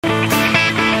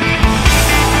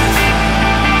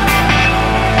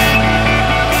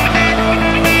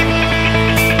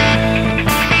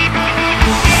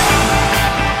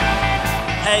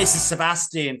this is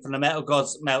Sebastian from the Metal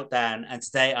Gods Meltdown, and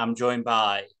today I'm joined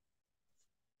by.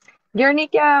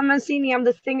 Guernica Mancini, I'm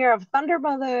the singer of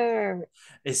Thundermother.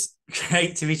 It's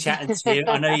great to be chatting to you.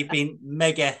 I know you've been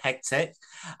mega hectic.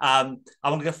 I'm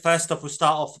gonna first off, we'll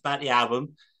start off about the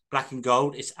album, Black and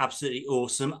Gold. It's absolutely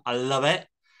awesome. I love it.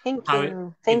 Thank How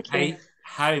you. Thank you.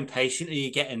 how impatient are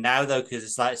you getting now though? Because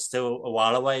it's like still a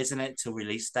while away, isn't it, till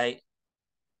release date?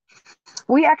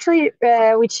 We actually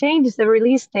we changed the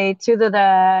release date to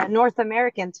the North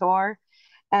American tour.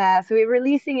 So we're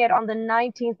releasing it on the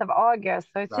 19th of August.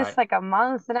 So it's just Right. like a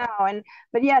month now. And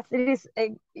but yes, it is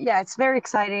yeah, it's very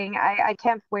exciting. I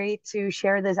can't wait to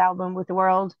share this album with the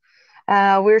world.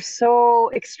 We're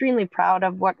so extremely proud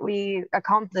of what we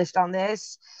accomplished on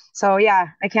this. So yeah,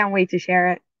 I can't wait to share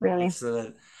it, really.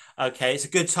 Excellent. Okay, it's a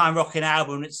good time rocking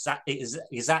album. It's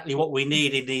exactly what we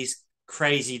need in these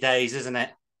crazy days, isn't it?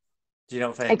 Do you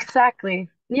not think? Exactly.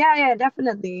 Yeah, yeah,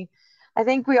 definitely. I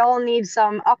think we all need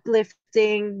some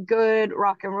uplifting, good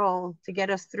rock and roll to get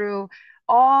us through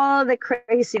all the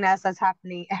craziness that's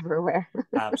happening everywhere.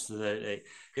 Absolutely.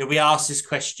 You'll be asked this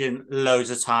question loads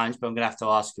of times, but I'm going to have to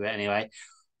ask you it anyway.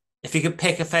 If you could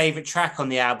pick a favorite track on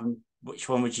the album, which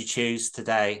one would you choose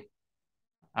today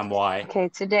and why? Okay,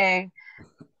 today.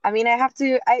 I mean, I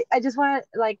just want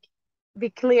to like be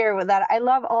clear with that. I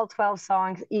love all 12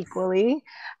 songs equally.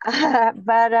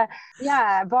 But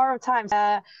yeah, Borrowed Times.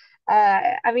 I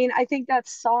mean, I think that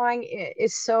song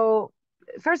is so,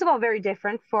 first of all, very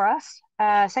different for us.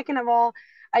 Yeah. Second of all,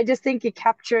 I just think it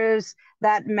captures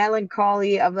that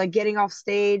melancholy of like getting off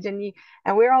stage and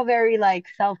we're all very like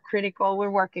self-critical. We're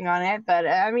working on it, but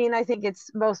I mean, I think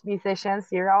it's most musicians.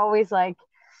 You're always like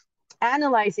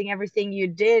analyzing everything you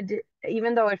did,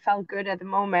 even though it felt good at the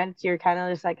moment, you're kind of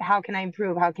just like, how can I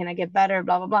improve? How can I get better?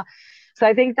 Blah blah blah. So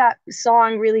I think that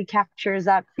song really captures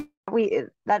that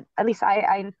that at least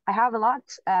I have a lot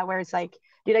where it's like,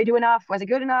 did I do enough? Was it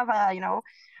good enough?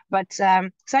 But so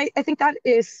I think that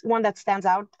is one that stands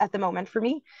out at the moment for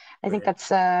me. I think Brilliant.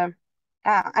 that's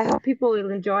I hope people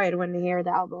will enjoy it when they hear the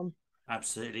album.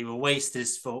 Absolutely. Well, Waste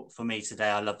is for me today.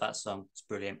 I love that song. It's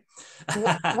brilliant.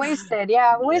 Wasted,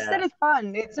 yeah, Wasted Yeah. is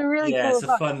fun. It's a really Yeah, cool it's a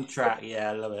song. fun track. Yeah,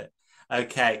 I love it.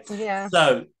 Okay. Yeah.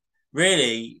 So,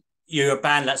 really, you're a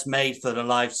band that's made for the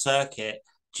live circuit.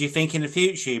 Do you think in the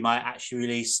future you might actually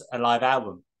release a live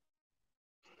album?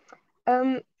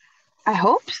 Um, I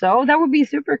hope so. That would be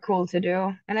super cool to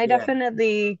do. And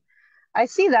Yeah. I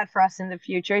see that for us in the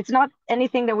future. It's not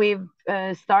anything that we've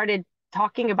started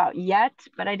talking about yet,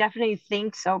 but I definitely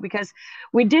think so because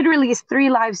we did release three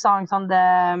live songs on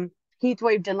the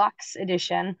Heatwave Deluxe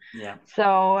edition. Yeah.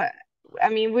 So, I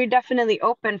mean, we're definitely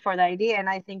open for the idea, and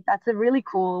I think that's a really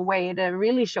cool way to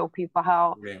really show people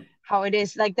Brilliant. how it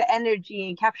is, like the energy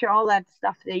and capture all that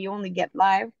stuff that you only get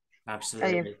live. Yeah.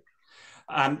 Absolutely.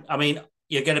 I mean,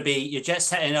 you're jet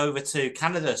setting over to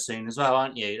Canada soon as well,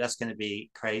 aren't you? That's going to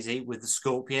be crazy with the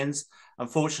Scorpions.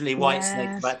 Unfortunately,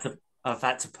 Whitesnake Yes. have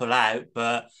had to pull out,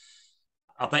 but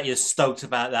I bet you're stoked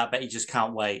about that. I bet you just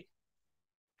can't wait.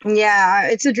 Yeah,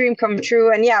 it's a dream come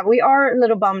true. And yeah, we are a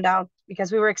little bummed out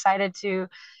because we were excited to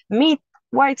meet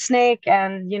Whitesnake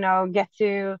and, get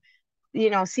to,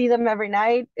 see them every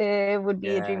night. It would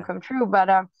be a dream Yeah. come true.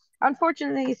 But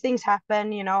unfortunately, things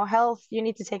happen, health, you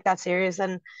need to take that serious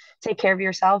and take care of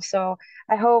yourself. So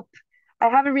I hope I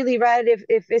haven't really read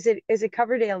if is it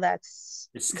Coverdale that's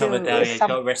It's covered do down. is Yeah, he's some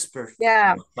got respiratory.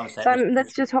 yeah. So let's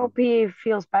Respiratory. just hope he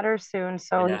feels better soon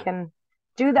so he Yeah. can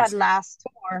do that Let's, last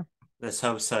tour. let's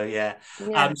hope so. Yeah.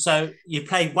 Yeah. So you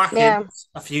played Wacken Yeah.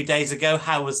 a few days ago.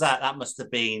 How was that? That must have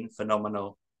been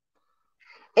phenomenal.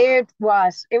 It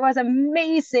was. It was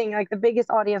amazing, like the biggest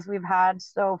audience we've had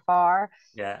so far.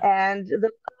 Yeah. And the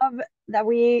love that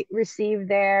we received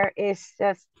there is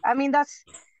just, I mean, that's,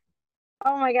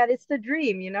 oh my God, it's the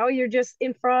dream, You're just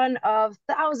in front of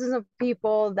thousands of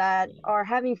people that are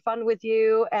having fun with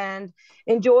you and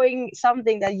enjoying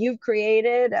something that you've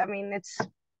created. I mean,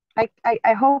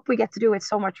 I hope we get to do it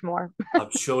so much more.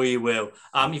 I'm sure you will.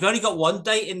 You've only got one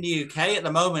date in the UK at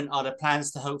the moment. Are there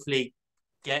plans to hopefully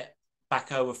get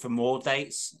back over for more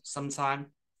dates sometime?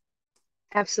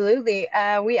 Absolutely.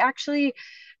 We actually,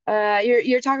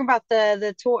 you're talking about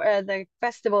the tour, the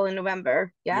festival in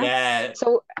November, yeah? Yeah,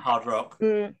 So hard rock.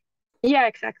 Mm, yeah,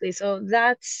 exactly. So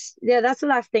that's the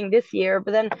last thing this year.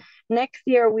 But then next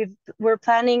year we're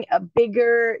planning a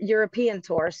bigger European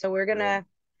tour. So we're Brilliant.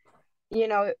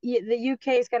 gonna, the UK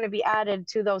is gonna be added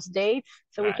to those dates,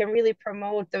 so we Right. can really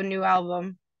promote the new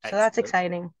album. So that's Excellent.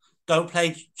 exciting. Don't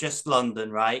play just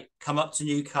London, right? Come up to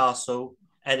Newcastle,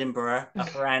 Edinburgh,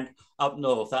 up around up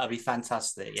north. That'd be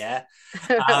fantastic. Yeah.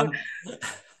 Um,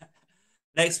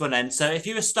 Next one then. So if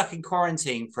you were stuck in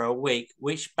quarantine for a week,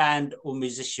 which band or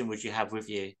musician would you have with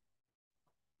you?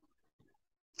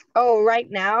 Oh, right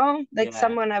now, like Yeah,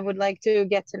 someone I would like to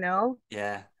get to know.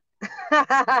 yeah,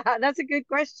 That's a good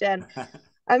question.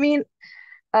 I mean,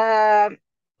 um,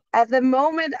 at the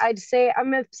moment, I'd say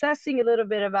I'm obsessing a little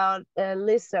bit about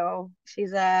Lizzo.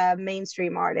 She's a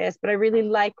mainstream artist, but I really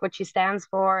like what she stands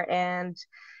for, and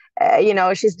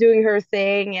she's doing her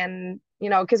thing, and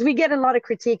because we get a lot of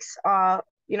critiques.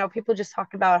 People just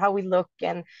talk about how we look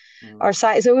and mm, our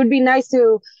size. So it would be nice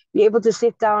to be able to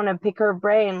sit down and pick her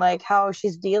brain, like how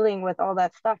she's dealing with all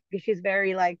that stuff, because she's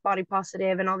very like body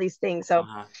positive and all these things. So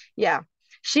uh-huh. yeah,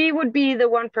 she would be the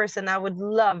one person I would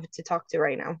love to talk to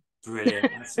right now. Brilliant.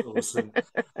 That's awesome.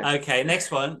 Okay, next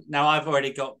one. Now I've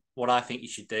already got what I think you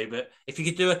should do, but if you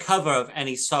could do a cover of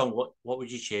any song, what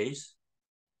would you choose?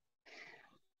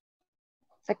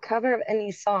 A cover of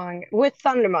any song with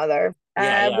Thundermother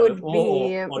Yeah, yeah, would or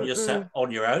be. on your set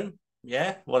on your own.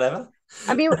 Yeah, whatever.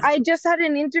 I mean, I just had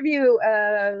an interview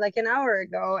like an hour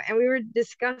ago, and we were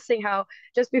discussing how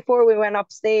just before we went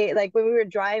upstate, like when we were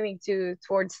driving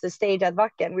towards the stage at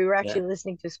Wacken, we were Yeah. actually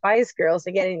listening to Spice Girls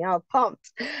and getting all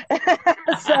pumped.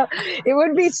 So it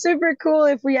would be super cool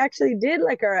if we actually did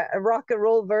like a rock and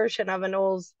roll version of an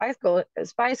old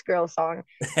Spice Girl song.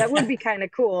 That would be kind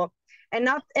of cool, and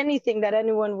not anything that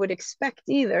anyone would expect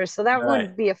either. So that Right.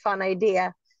 would be a fun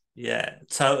idea. Yeah,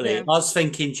 totally. I Yeah. was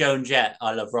thinking Joan Jett,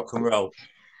 I love rock and roll.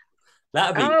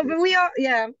 That'd be Oh, good. but we all,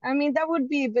 yeah. I mean, that would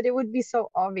be, but it would be so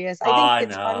obvious. I think I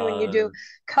it's fun when you do know.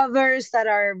 covers that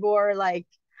are more like,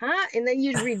 huh? And then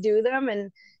you redo them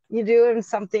and you do them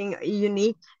something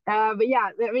unique. But yeah,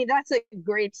 I mean, that's a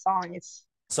great song.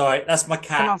 Sorry, that's my It's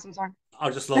an cat. awesome song. I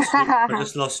just lost you. I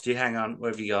just lost you. Hang on.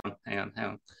 Where have you gone? Hang on, hang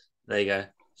on. There you go.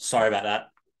 Sorry about that.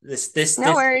 This this No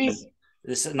this worries.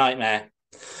 this is a nightmare.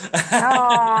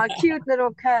 Oh, cute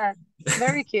little cat.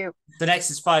 Very cute. The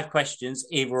next is five questions,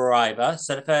 either or either.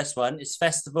 So the first one is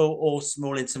festival or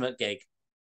small intimate gig.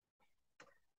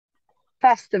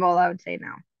 Festival, I would say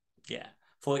now. Yeah,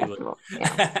 thought you would. Festival.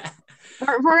 Yeah.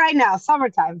 For right now,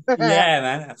 summertime. Yeah,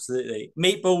 man, absolutely.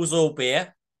 Meatballs or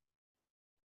beer.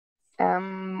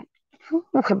 um,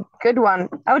 Good one.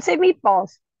 I would say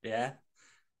meatballs. Yeah,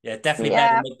 yeah, definitely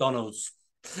better than Yeah. McDonald's.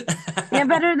 Yeah,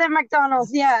 better than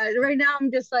McDonald's. Yeah, right now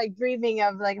I'm just like dreaming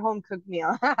of like home cooked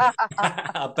meal.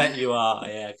 I bet you are.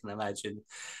 Yeah, I can imagine.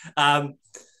 Um,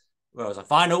 where was I?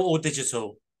 Vinyl or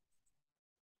digital?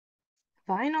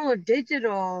 Vinyl or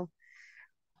digital?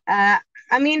 Uh,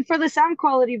 I mean, for the sound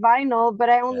quality, vinyl, but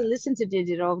I only Yeah. listen to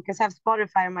digital because I have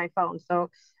Spotify on my phone. So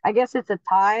I guess it's a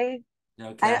tie.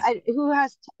 Okay. Who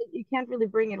has, you can't really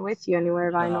bring it with you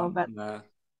anywhere, vinyl, No, but no,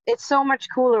 it's so much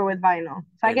cooler with vinyl.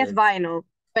 So I it guess is. vinyl,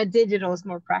 but digital is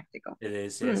more practical. It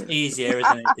is. Yeah. It's Hmm. easier,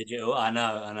 isn't it? Digital. I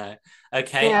know. I know.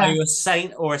 Okay. Are Yeah, you a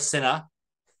saint or a sinner?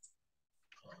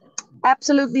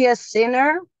 absolutely a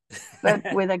sinner, but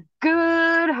with a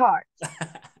good heart.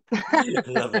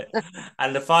 Love it.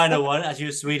 And the final one, as you're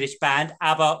a Swedish band,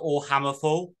 ABBA or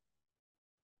Hammerfall.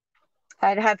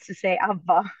 I'd have to say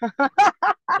ABBA.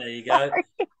 There you go.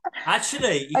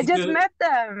 Actually, you I could just do it. met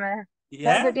them the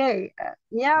other Yeah. day.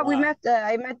 Yeah, we Wow. met.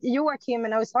 I met Joachim,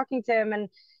 and I was talking to him, and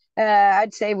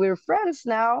I'd say we're friends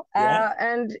now. Yeah.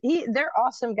 And they're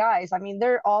awesome guys. I mean,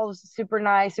 they're all super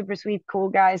nice, super sweet, cool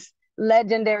guys.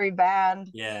 Legendary band,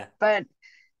 Yeah. but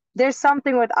there's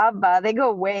something with ABBA. They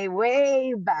go way,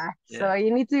 way back. So Yeah.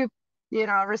 you need to,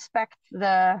 respect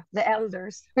the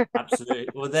elders. Absolutely.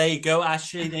 Well, there you go.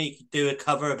 Actually, then you could do a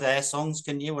cover of their songs,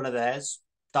 can you? One of theirs,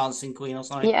 Dancing Queen or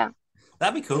something. Yeah.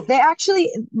 That'd be cool. They actually,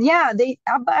 yeah, they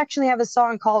ABBA actually have a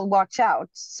song called "Watch Out,"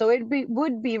 so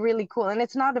would be really cool, and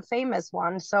it's not a famous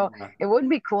one, so Yeah. it would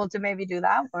be cool to maybe do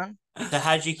that one. So,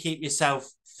 how do you keep yourself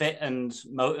fit and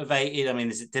motivated? I mean,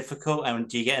 is it difficult? And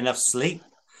do you get enough sleep?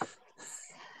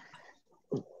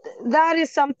 That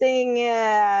is something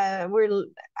I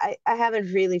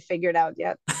haven't really figured out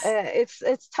yet.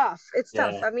 It's tough. It's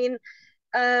tough. Yeah. I mean,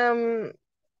 um,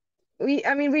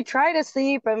 we try to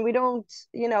sleep and we don't,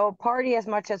 party as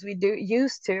much as we do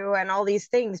used to and all these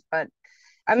things, but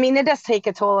I mean, it does take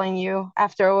a toll on you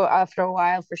after a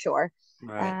while for sure.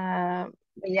 Right. Uh,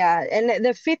 yeah, and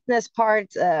the fitness part,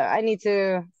 I need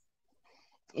to.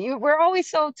 We're always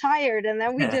so tired, and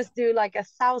then we Yeah. just do like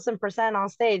 1,000% on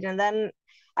stage, and then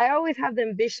I always have the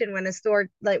ambition when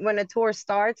a tour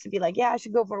starts to be like, yeah, I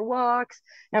should go for walks,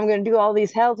 and I'm gonna do all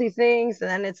these healthy things, and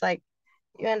then it's like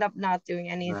you end up not doing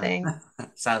No. anything.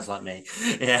 Sounds like me.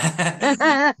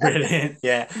 Yeah. Brilliant.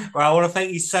 Yeah. Well, I want to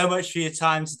thank you so much for your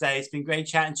time today. It's been great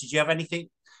chatting to you. Do you have anything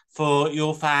for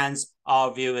your fans,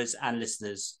 our viewers, and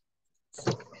listeners?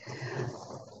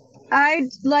 I'd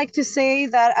like to say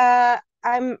that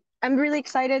I'm really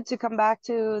excited to come back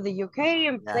to the UK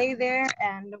and Yeah. play there,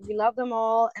 and we love them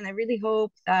all. And I really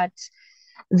hope that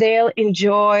they'll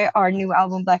enjoy our new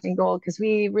album, Black and Gold, because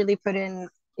we really put in,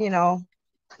 you know,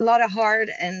 a lot of heart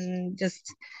and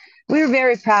just we were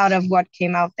very proud of what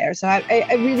came out there. So I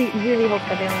really, really hope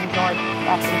that they'll enjoy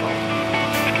Black and Gold.